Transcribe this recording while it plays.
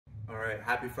All right,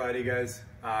 happy Friday, guys.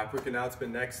 Quick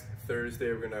announcement, next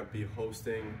Thursday, we're gonna be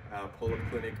hosting a pull-up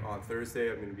clinic on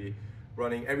Thursday. I'm gonna be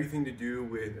running everything to do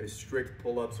with a strict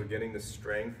pull-up, so getting the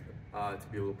strength to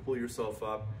be able to pull yourself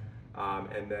up,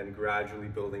 and then gradually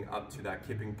building up to that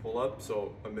kipping pull-up.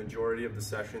 So a majority of the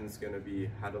session is gonna be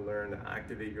how to learn to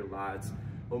activate your lats,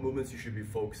 what movements you should be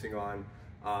focusing on,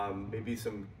 maybe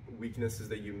some weaknesses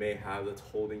that you may have that's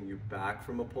holding you back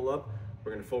from a pull-up.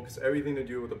 We're gonna focus everything to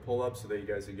do with a pull-up so that you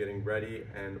guys are getting ready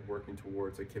and working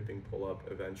towards a kipping pull-up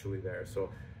eventually there. So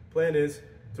plan is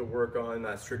to work on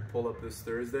that strict pull-up this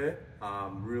Thursday,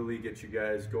 really get you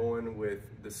guys going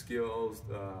with the skills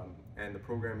and the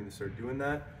programming to start doing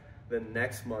that. Then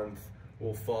next month,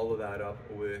 we'll follow that up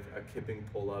with a kipping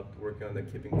pull-up, working on the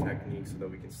kipping technique so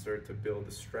that we can start to build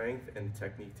the strength and the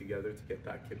technique together to get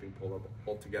that kipping pull-up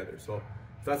all together. So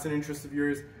if that's an interest of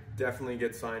yours, definitely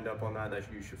get signed up on that.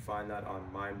 You should find that on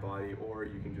MindBody, or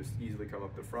you can just easily come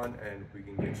up the front and we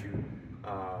can get you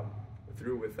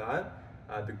through with that.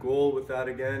 The goal with that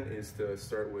again is to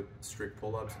start with strict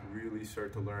pull-ups, really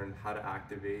start to learn how to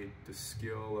activate the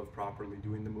skill of properly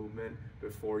doing the movement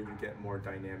before you get more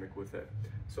dynamic with it.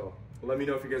 So let me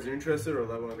know if you guys are interested, or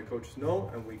let one of the coaches know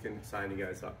and we can sign you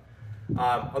guys up.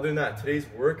 Other than that, today's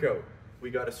workout, we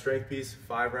got a strength piece,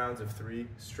 5 rounds of 3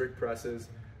 strict presses.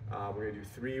 We're gonna do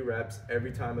 3 reps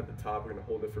every time at the top. We're gonna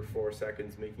hold it for 4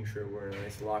 seconds, making sure we're in a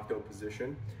nice locked out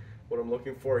position. What I'm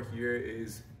looking for here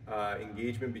is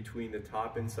engagement between the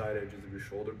top inside edges of your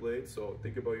shoulder blades. So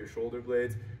think about your shoulder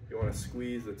blades. You wanna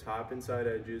squeeze the top inside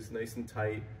edges nice and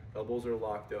tight. Elbows are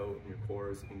locked out and your core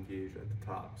is engaged at the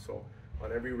top. So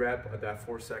on every rep at that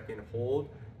 4-second hold,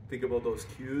 think about those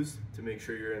cues to make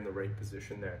sure you're in the right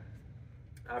position there.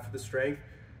 After the strength,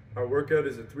 our workout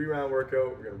is a 3-round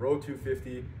workout. We're gonna row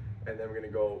 250, and then we're gonna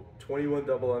go 21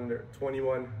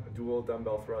 21 dual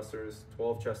dumbbell thrusters,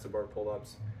 12 chest to bar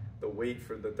pull-ups. The weight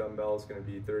for the dumbbell is gonna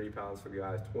be 30 pounds for the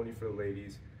guys, 20 for the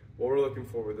ladies. What we're looking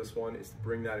for with this one is to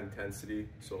bring that intensity.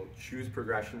 So choose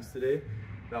progressions today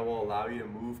that will allow you to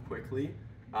move quickly.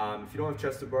 If you don't have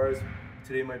chest to bars,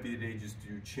 today might be the day just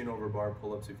do chin over bar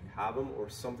pull-ups if you have them, or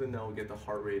something that will get the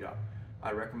heart rate up.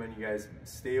 I recommend you guys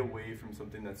stay away from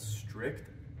something that's strict,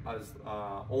 as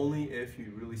only if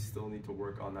you really still need to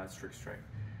work on that strict strength.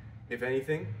 If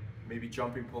anything, maybe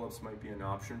jumping pull-ups might be an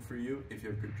option for you if you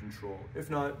have good control. If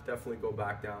not, definitely go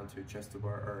back down to chest to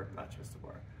bar, or not chest to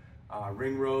bar,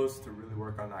 ring rows to really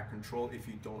work on that control if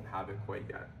you don't have it quite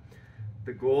yet.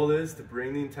 The goal is to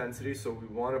bring the intensity, so we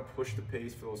want to push the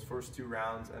pace for those first 2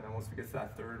 rounds, and then once we get to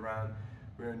that 3rd round,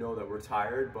 we're gonna know that we're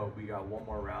tired, but we got 1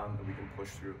 more round that we can push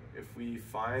through. If we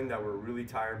find that we're really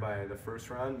tired by the 1st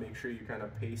round, make sure you kind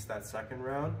of pace that 2nd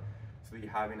round so that you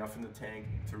have enough in the tank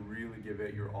to really give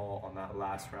it your all on that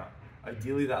last round.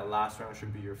 Ideally, that last round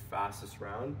should be your fastest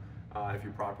round if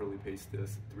you properly pace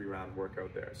this 3-round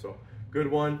workout there. So good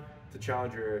one to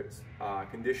challenge your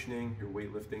conditioning, your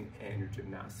weightlifting, and your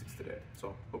gymnastics today.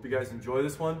 So hope you guys enjoy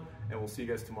this one, and we'll see you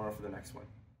guys tomorrow for the next one.